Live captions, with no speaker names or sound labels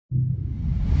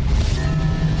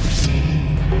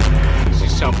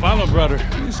Follow, brother.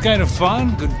 It's kind of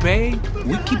fun, good pay.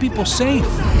 We keep people safe.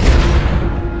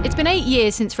 It's been 8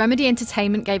 years since Remedy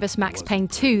Entertainment gave us Max Payne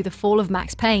 2, The Fall of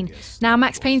Max Payne. Now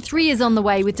Max Payne 3 is on the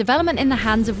way with development in the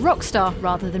hands of Rockstar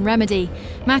rather than Remedy.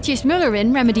 Matthias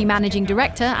Mullerin, Remedy Managing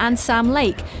Director, and Sam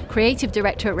Lake, Creative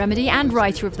Director at Remedy and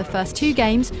writer of the first 2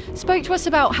 games, spoke to us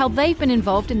about how they've been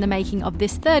involved in the making of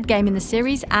this 3rd game in the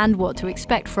series and what to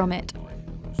expect from it.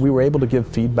 We were able to give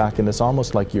feedback, and it's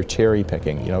almost like you're cherry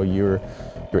picking. You know, you're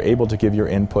able to give your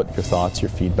input, your thoughts, your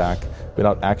feedback,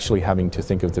 without actually having to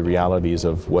think of the realities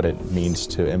of what it means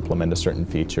to implement a certain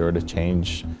feature or to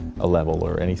change a level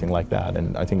or anything like that.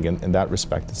 And I think in that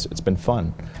respect, it's been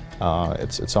fun.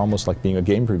 It's almost like being a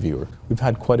game reviewer. We've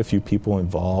had quite a few people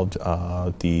involved.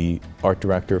 The art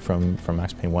director from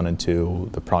Max Payne 1 and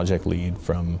 2, the project lead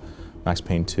from Max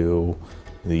Payne 2,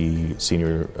 the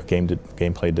senior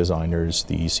gameplay designers,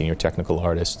 the senior technical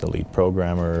artist, the lead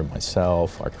programmer,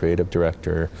 myself, our creative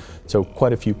director. So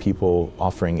quite a few people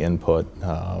offering input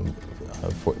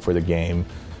for the game.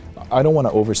 I don't want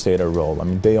to overstate our role. I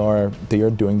mean, they are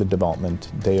doing the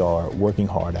development, they are working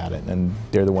hard at it, and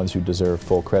they're the ones who deserve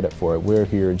full credit for it. We're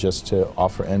here just to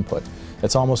offer input.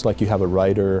 It's almost like you have a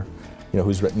writer, you know,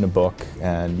 who's written a book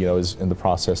and, you know, is in the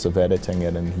process of editing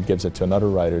it, and he gives it to another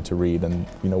writer to read, and,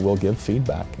 you know, we'll give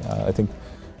feedback. I think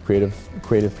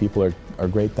creative people are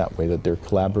great that way, that they're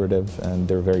collaborative and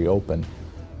they're very open.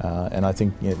 And I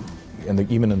think,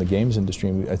 even in the games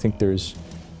industry, I think there's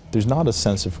not a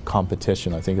sense of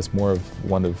competition. I think it's more of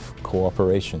one of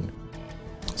cooperation.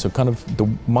 So kind of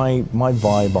my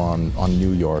vibe on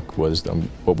New York was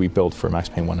what we built for Max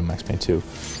Payne 1 and Max Payne 2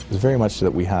 was very much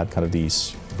that we had kind of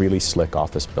these really slick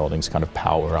office buildings, kind of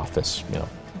power office, you know,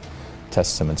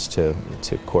 testaments to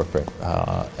corporate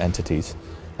entities.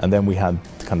 And then we had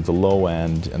kind of the low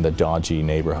end and the dodgy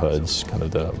neighborhoods, kind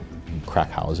of the crack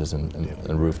houses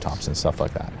and rooftops and stuff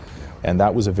like that. And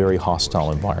that was a very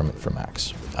hostile environment for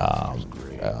Max.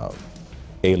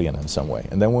 Alien in some way.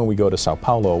 And then when we go to Sao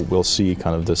Paulo, we'll see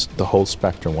kind of the whole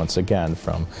spectrum once again,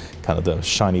 from kind of the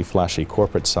shiny, flashy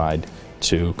corporate side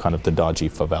to kind of the dodgy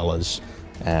favelas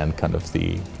and kind of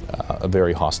a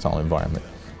very hostile environment.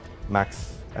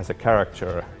 Max, as a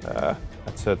character,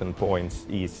 at certain points,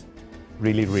 is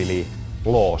really, really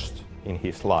lost in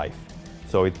his life.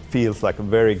 So it feels like a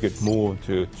very good move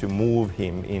to move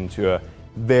him into a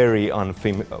very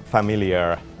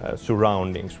unfamiliar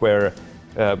surroundings where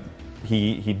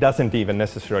he doesn't even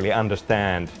necessarily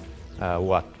understand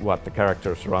what the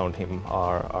characters around him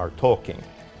are talking.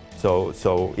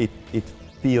 So it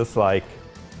feels like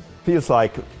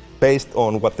based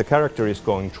on what the character is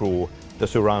going through, the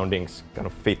surroundings kind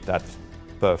of fit that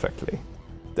perfectly.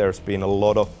 There's been a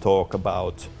lot of talk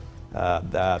about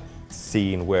that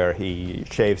scene where he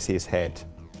shaves his head,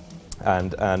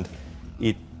 and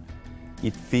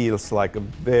it feels like a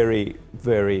very,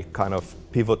 very kind of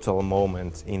pivotal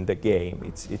moment in the game.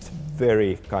 It's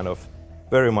very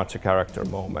much a character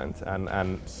moment,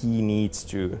 and he needs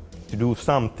to do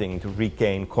something to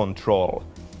regain control.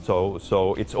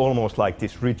 So it's almost like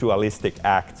this ritualistic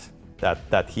act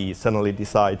that he suddenly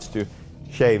decides to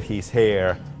shave his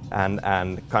hair and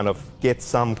kind of get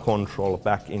some control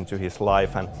back into his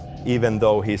life. And even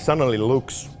though he suddenly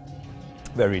looks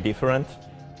very different,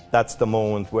 that's the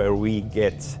moment where we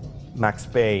get Max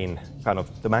Payne, kind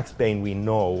of the Max Payne we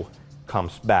know,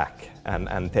 comes back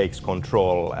and takes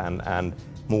control and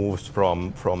moves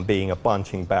from being a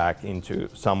punching bag into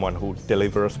someone who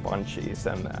delivers punches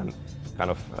and kind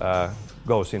of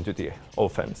goes into the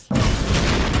offense.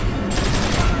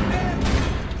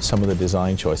 Some of the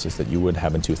design choices that you would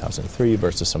have in 2003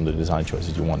 versus some of the design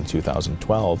choices you want in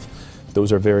 2012,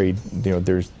 those are very, you know,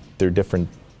 they're different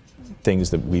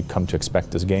things that we've come to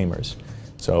expect as gamers.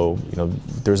 So, you know,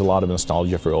 there's a lot of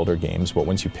nostalgia for older games, but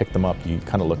once you pick them up, you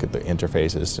kind of look at the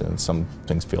interfaces and some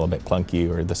things feel a bit clunky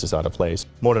or this is out of place.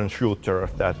 Modern shooter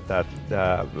that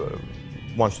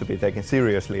wants to be taken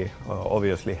seriously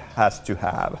obviously has to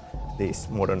have these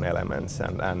modern elements,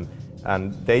 and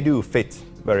they do fit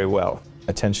very well.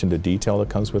 Attention to detail that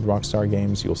comes with Rockstar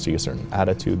games, you'll see a certain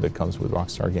attitude that comes with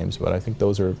Rockstar games, but I think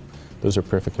those are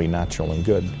perfectly natural and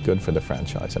good for the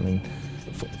franchise. I mean,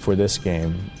 for this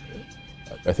game,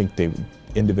 I think the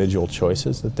individual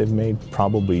choices that they've made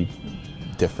probably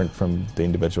different from the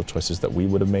individual choices that we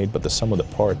would have made, but the sum of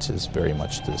the parts is very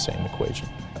much the same equation.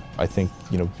 I think,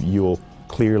 you know, you'll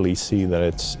clearly see that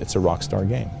it's a Rockstar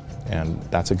game, and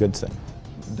that's a good thing.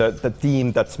 The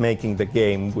team that's making the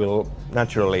game will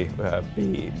naturally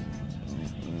be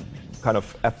kind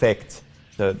of affect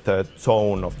the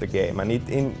tone of the game, and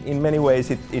in many ways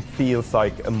it feels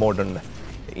like a modern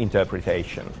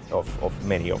interpretation of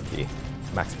many of the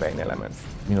Max Payne elements.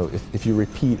 You know, if you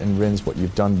repeat and rinse what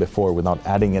you've done before without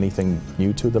adding anything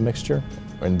new to the mixture,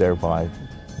 and thereby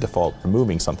default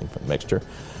removing something from the mixture,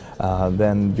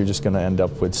 then you're just going to end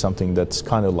up with something that's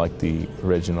kind of like the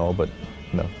original. But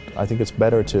you know, I think it's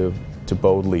better to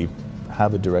boldly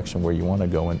have a direction where you want to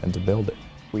go and to build it.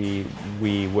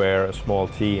 We were a small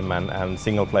team, and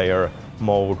single player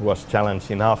mode was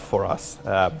challenge enough for us.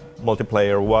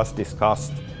 Multiplayer was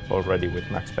discussed already with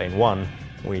Max Payne 1.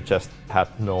 We just had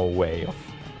no way of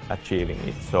achieving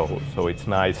it. So it's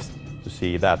nice to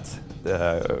see that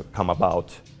come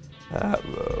about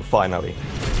finally.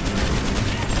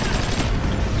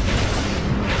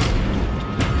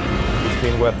 It's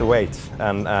been worth the wait,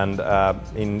 and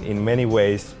in many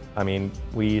ways, I mean,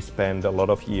 we spend a lot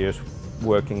of years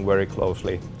working very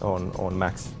closely on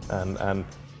Max, and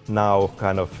now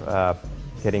kind of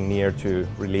getting near to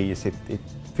release, it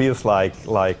feels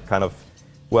like kind of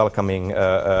welcoming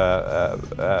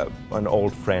an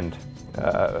old friend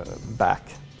back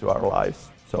to our lives.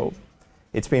 So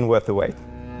it's been worth the wait.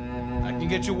 I can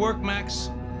get you work,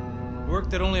 Max. Work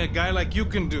that only a guy like you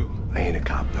can do. I ain't a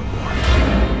cop no more.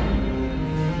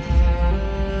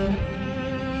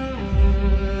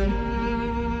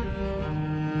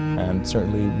 And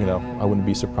certainly, you know, I wouldn't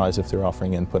be surprised if they're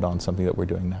offering input on something that we're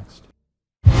doing next.